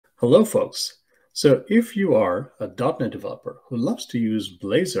Hello, folks. So if you are a .NET developer who loves to use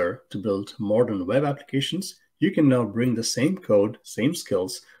Blazor to build modern web applications, you can now bring the same code, same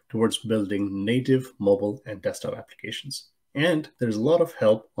skills towards building native mobile and desktop applications. And there's a lot of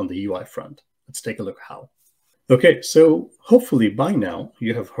help on the UI front. Let's take a look how. Okay, so hopefully by now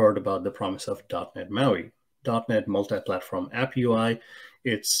you have heard about the promise of .NET MAUI, .NET Multi-Platform App UI.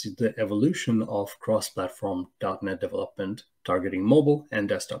 It's the evolution of cross-platform .NET development targeting mobile and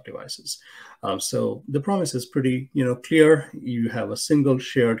desktop devices. So the promise is pretty, clear. You have a single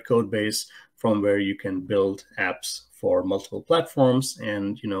shared code base from where you can build apps for multiple platforms,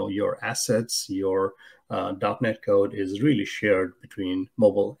 and your assets, your .NET code is really shared between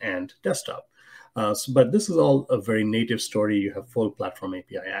mobile and desktop. But this is all a very native story. You have full platform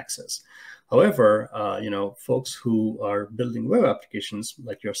API access. However, folks who are building web applications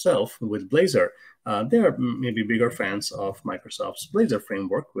like yourself with Blazor, they are maybe bigger fans of Microsoft's Blazor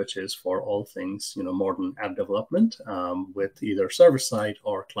framework, which is for all things modern app development with either server-side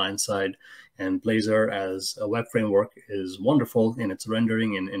or client-side. And Blazor as a web framework is wonderful in its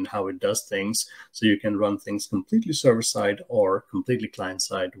rendering and in how it does things. So you can run things completely server-side or completely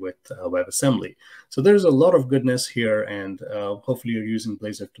client-side with WebAssembly. So there's a lot of goodness here, and hopefully you're using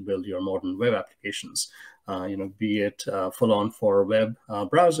Blazor to build your modern web applications. Be it full-on for web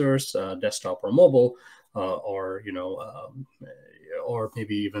browsers, desktop or mobile, or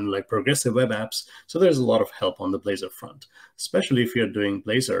maybe even like progressive web apps. So there's a lot of help on the Blazor front, especially if you're doing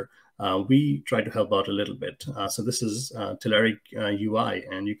Blazor. We try to help out a little bit. So this is Telerik UI,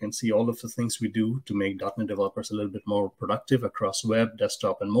 and you can see all of the things we do to make .NET developers a little bit more productive across web,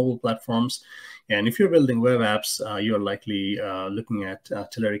 desktop, and mobile platforms. And if you're building web apps, you're likely looking at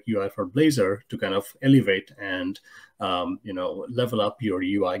Telerik UI for Blazor to kind of elevate and level up your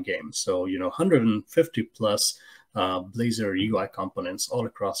UI game. So 150 plus Blazor UI components all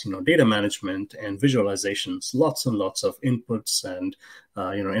across, data management and visualizations, lots and lots of inputs and,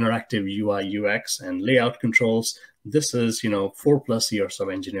 interactive UI, UX and layout controls. This is, 4+ years of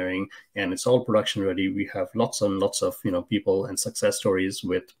engineering, and it's all production ready. We have lots and lots of, people and success stories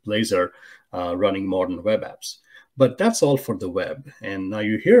with Blazor running modern web apps. But that's all for the web. And now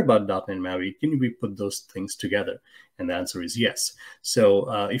you hear about .NET MAUI. Can we put those things together? And the answer is yes. So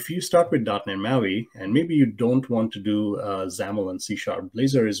if you start with .NET MAUI, and maybe you don't want to do XAML and C#,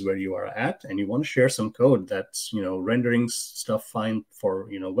 Blazor is where you are at, and you want to share some code that's rendering stuff fine for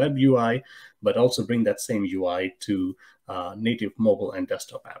web UI, but also bring that same UI to native mobile and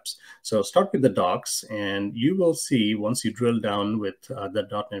desktop apps. So start with the docs, and you will see once you drill down with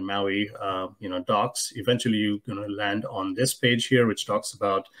the .NET MAUI docs, eventually you're going to land on this page here, which talks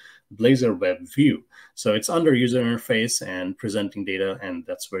about Blazor Web View. So it's under user interface and presenting data, and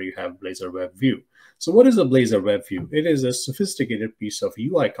that's where you have Blazor Web View. So what is a Blazor Web View? It is a sophisticated piece of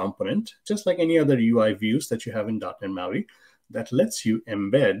UI component, just like any other UI views that you have in .NET MAUI, that lets you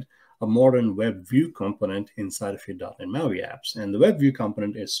embed a modern web view component inside of your .NET MAUI apps. And the web view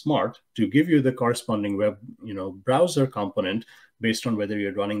component is smart to give you the corresponding web browser component based on whether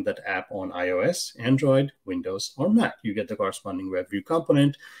you're running that app on iOS, Android, Windows, or Mac. You get the corresponding web view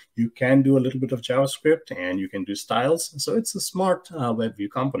component. You can do a little bit of JavaScript, and you can do styles. So it's a smart web view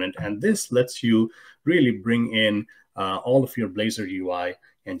component. And this lets you really bring in all of your Blazor UI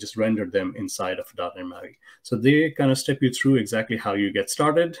and just render them inside of .NET MAUI. So they kind of step you through exactly how you get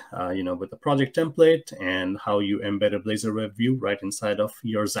started, with the project template and how you embed a Blazor Web View right inside of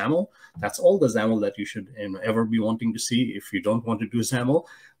your XAML. That's all the XAML that you should ever be wanting to see. If you don't want to do XAML,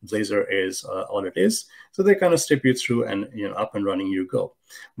 Blazor is all it is. So they kind of step you through, and up and running you go.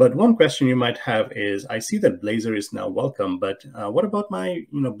 But one question you might have is, I see that Blazor is now welcome, but what about my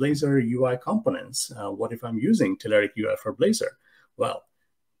Blazor UI components? What if I'm using Telerik UI for Blazor? Well,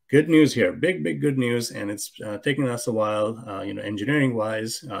 good news here, big good news, and it's taken us a while,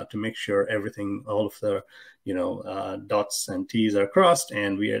 engineering-wise, to make sure everything, all of the, dots and T's are crossed,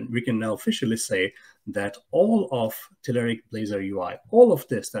 and we can now officially say that all of Telerik Blazor UI, all of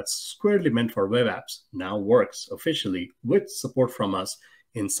this that's squarely meant for web apps, now works officially with support from us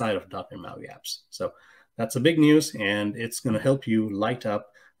inside of .NET MAUI apps. So that's a big news, and it's going to help you light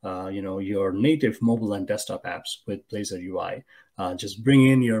up your native mobile and desktop apps with Blazor UI. Just bring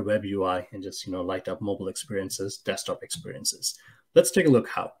in your web UI and just light up mobile experiences, desktop experiences. Let's take a look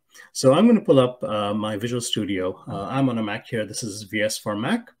how. So I'm going to pull up my Visual Studio. I'm on a Mac here. This is VS for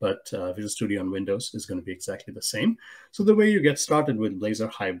Mac, but Visual Studio on Windows is going to be exactly the same. So the way you get started with Blazor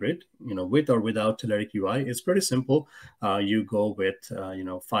Hybrid, with or without Telerik UI, is pretty simple. You go with,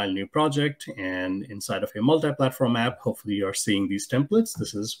 File, New Project, and inside of a multi-platform app, hopefully you're seeing these templates.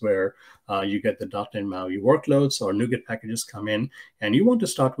 This is where you get the .NET MAUI workloads or NuGet packages come in, and you want to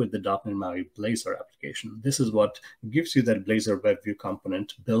start with the .NET MAUI Blazor application. This is what gives you that Blazor WebView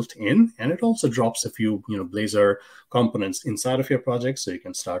component built in, and it also drops a few, Blazor components inside of your project, so you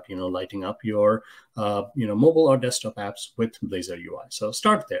can start, lighting up your, mobile or desktop apps with Blazor UI. So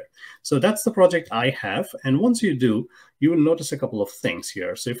start there. So that's the project I have, and once you do, you will notice a couple of things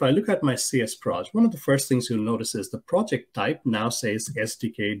here. So if I look at my CS project, one of the first things you'll notice is the project type now says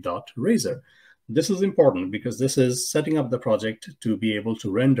SDK.Razor. This is important because this is setting up the project to be able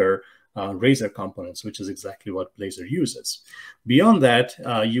to render Razor components, which is exactly what Blazor uses. Beyond that,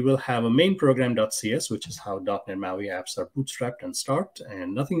 you will have a main program.cs, which is how .NET MAUI apps are bootstrapped and start,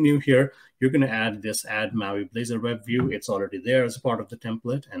 and nothing new here. You're going to add this add MAUI Blazor web view. It's already there as part of the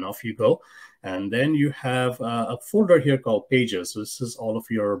template, and off you go. And then you have a folder here called pages. So this is all of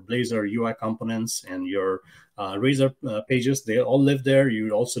your Blazor UI components and your Razor pages. They all live there.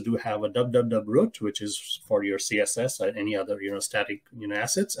 You also do have a www root, which is for your CSS and any other static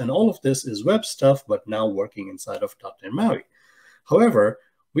assets. And all of this is web stuff, but now working inside of .NET MAUI. However,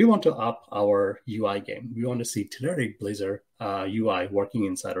 we want to up our UI game. We want to see Telerik Blazor UI working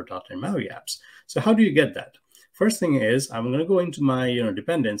inside our .NET MAUI apps. So how do you get that? First thing is I'm going to go into my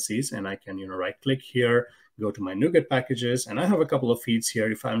dependencies, and I can right-click here, go to my NuGet packages, and I have a couple of feeds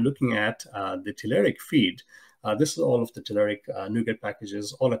here. If I'm looking at the Telerik feed, this is all of the Telerik NuGet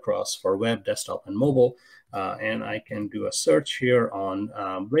packages all across for web, desktop, and mobile. And I can do a search here on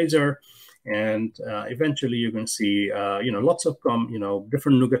Blazor. And eventually you're going to see, lots of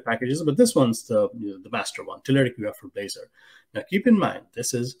different NuGet packages, but this one's the master one, Telerik UI for Blazor. Now keep in mind,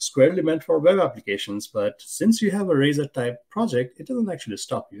 this is squarely meant for web applications, but since you have a Razor type project, it doesn't actually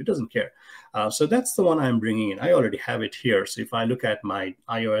stop you. It doesn't care. So that's the one I'm bringing in. I already have it here. So if I look at my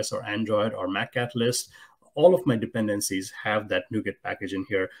iOS or Android or Mac cat list, all of my dependencies have that NuGet package in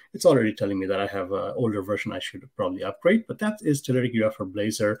here. It's already telling me that I have an older version I should probably upgrade, but that is Telerik UI for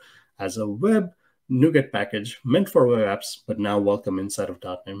Blazor as a web NuGet package meant for web apps, but now welcome inside of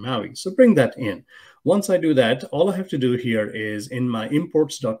 .NET MAUI. So bring that in. Once I do that, all I have to do here is in my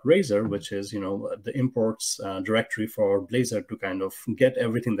imports.razor, which is the imports directory for Blazor to kind of get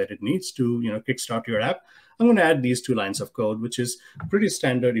everything that it needs to kickstart your app. I'm going to add these 2 lines of code, which is pretty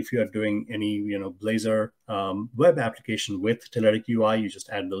standard if you are doing any Blazor web application with Telerik UI. You just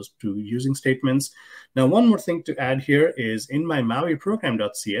add those 2 using statements. Now, one more thing to add here is in my MAUI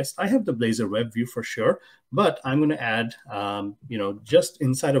program.cs, I have the Blazor web view for sure, but I'm going to add, just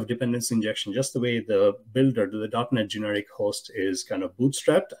inside of dependency injection, just the way the builder, the .NET generic host is kind of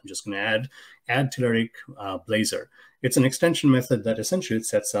bootstrapped. I'm just going to add Telerik Blazor. It's an extension method that essentially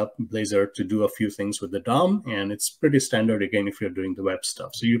sets up Blazor to do a few things with the DOM, and it's pretty standard, again, if you're doing the web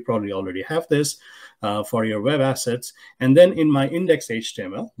stuff. So you probably already have this for your web assets. And then in my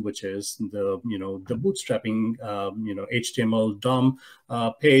index.html, which is the bootstrapping, HTML DOM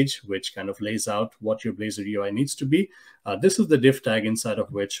page, which kind of lays out what your Blazor UI needs to be. This is the div tag inside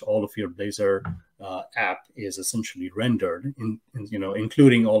of which all of your Blazor app is essentially rendered,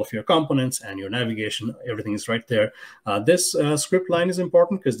 including all of your components and your navigation. Everything is right there. This script line is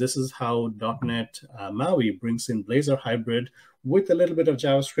important because this is how .NET MAUI brings in Blazor Hybrid with a little bit of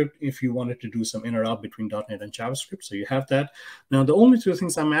JavaScript if you wanted to do some interop between .NET and JavaScript. So you have that. Now, the only 2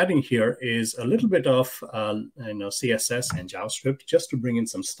 things I'm adding here is a little bit of CSS and JavaScript just to bring in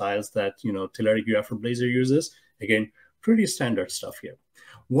some styles that Telerik UI for Blazor uses. Again, pretty standard stuff here.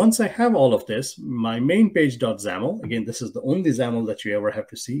 Once I have all of this, my main page.xaml, again, this is the only XAML that you ever have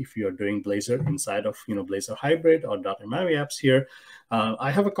to see if you're doing Blazor inside of Blazor Hybrid or .NET MAUI apps here. I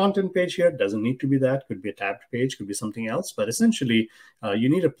have a content page here. Doesn't need to be that. Could be a tabbed page, could be something else. But essentially, you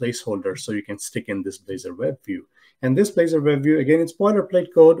need a placeholder so you can stick in this Blazor web view. And this Blazor web view, again, it's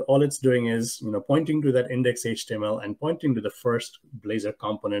boilerplate code. All it's doing is pointing to that index.html and pointing to the first Blazor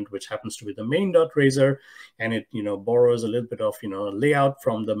component, which happens to be the main.razor. And it borrows a little bit of layout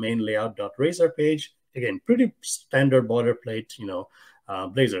from the main layout.razor page. Again, pretty standard boilerplate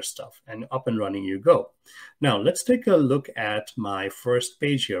Blazor stuff, and up and running you go. Now let's take a look at my first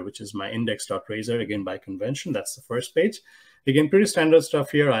page here, which is my index.razor. Again, by convention, that's the first page. Again, pretty standard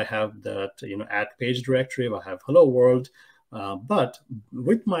stuff here. I have that add page directory. I have hello world. But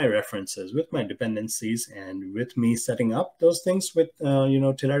with my references, with my dependencies, and with me setting up those things with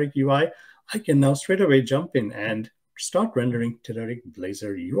Telerik UI, I can now straight away jump in and start rendering Telerik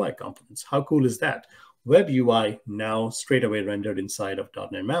Blazor UI components. How cool is that? Web UI now straight away rendered inside of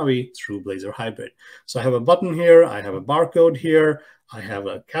 .NET MAUI through Blazor Hybrid. So I have a button here, I have a barcode here, I have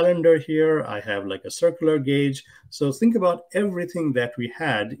a calendar here, I have like a circular gauge. So think about everything that we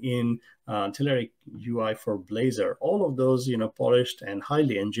had in Telerik UI for Blazor, all of those, polished and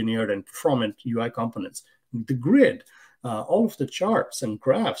highly engineered and performant UI components. The grid, all of the charts and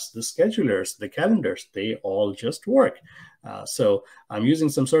graphs, the schedulers, the calendars, they all just work. So I'm using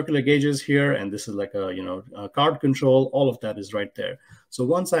some circular gauges here, and this is like a card control. All of that is right there. So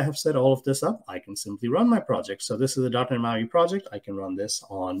once I have set all of this up, I can simply run my project. So this is a .NET MAUI project. I can run this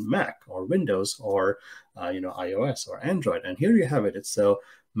on Mac or Windows or iOS or Android. And here you have it. It's a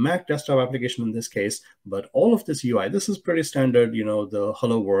Mac desktop application in this case, but all of this UI, this is pretty standard, the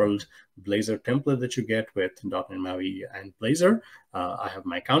Hello World Blazor template that you get with .NET MAUI and Blazor. I have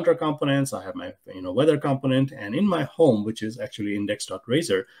my counter components, I have my weather component, and in my home, which is actually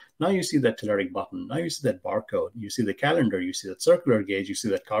index.razor, now you see that Telerik button, now you see that barcode, you see the calendar, you see that circular gauge, you see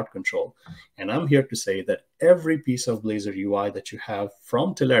that card control. And I'm here to say that every piece of Blazor UI that you have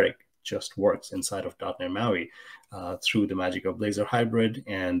from Telerik just works inside of .NET MAUI through the magic of Blazor Hybrid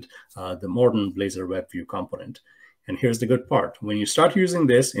and the modern Blazor WebView component. And here's the good part. When you start using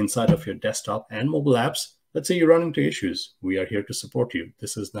this inside of your desktop and mobile apps, let's say you run into issues, we are here to support you.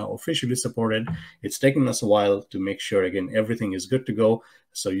 This is now officially supported. It's taken us a while to make sure, again, everything is good to go.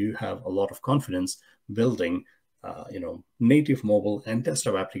 So you have a lot of confidence building native mobile and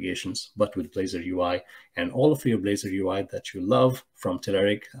desktop applications, but with Blazor UI, and all of your Blazor UI that you love from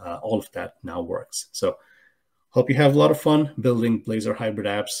Telerik, all of that now works. So hope you have a lot of fun building Blazor Hybrid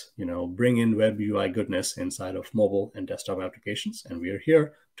apps, bring in web UI goodness inside of mobile and desktop applications, and we are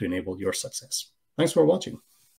here to enable your success. Thanks for watching.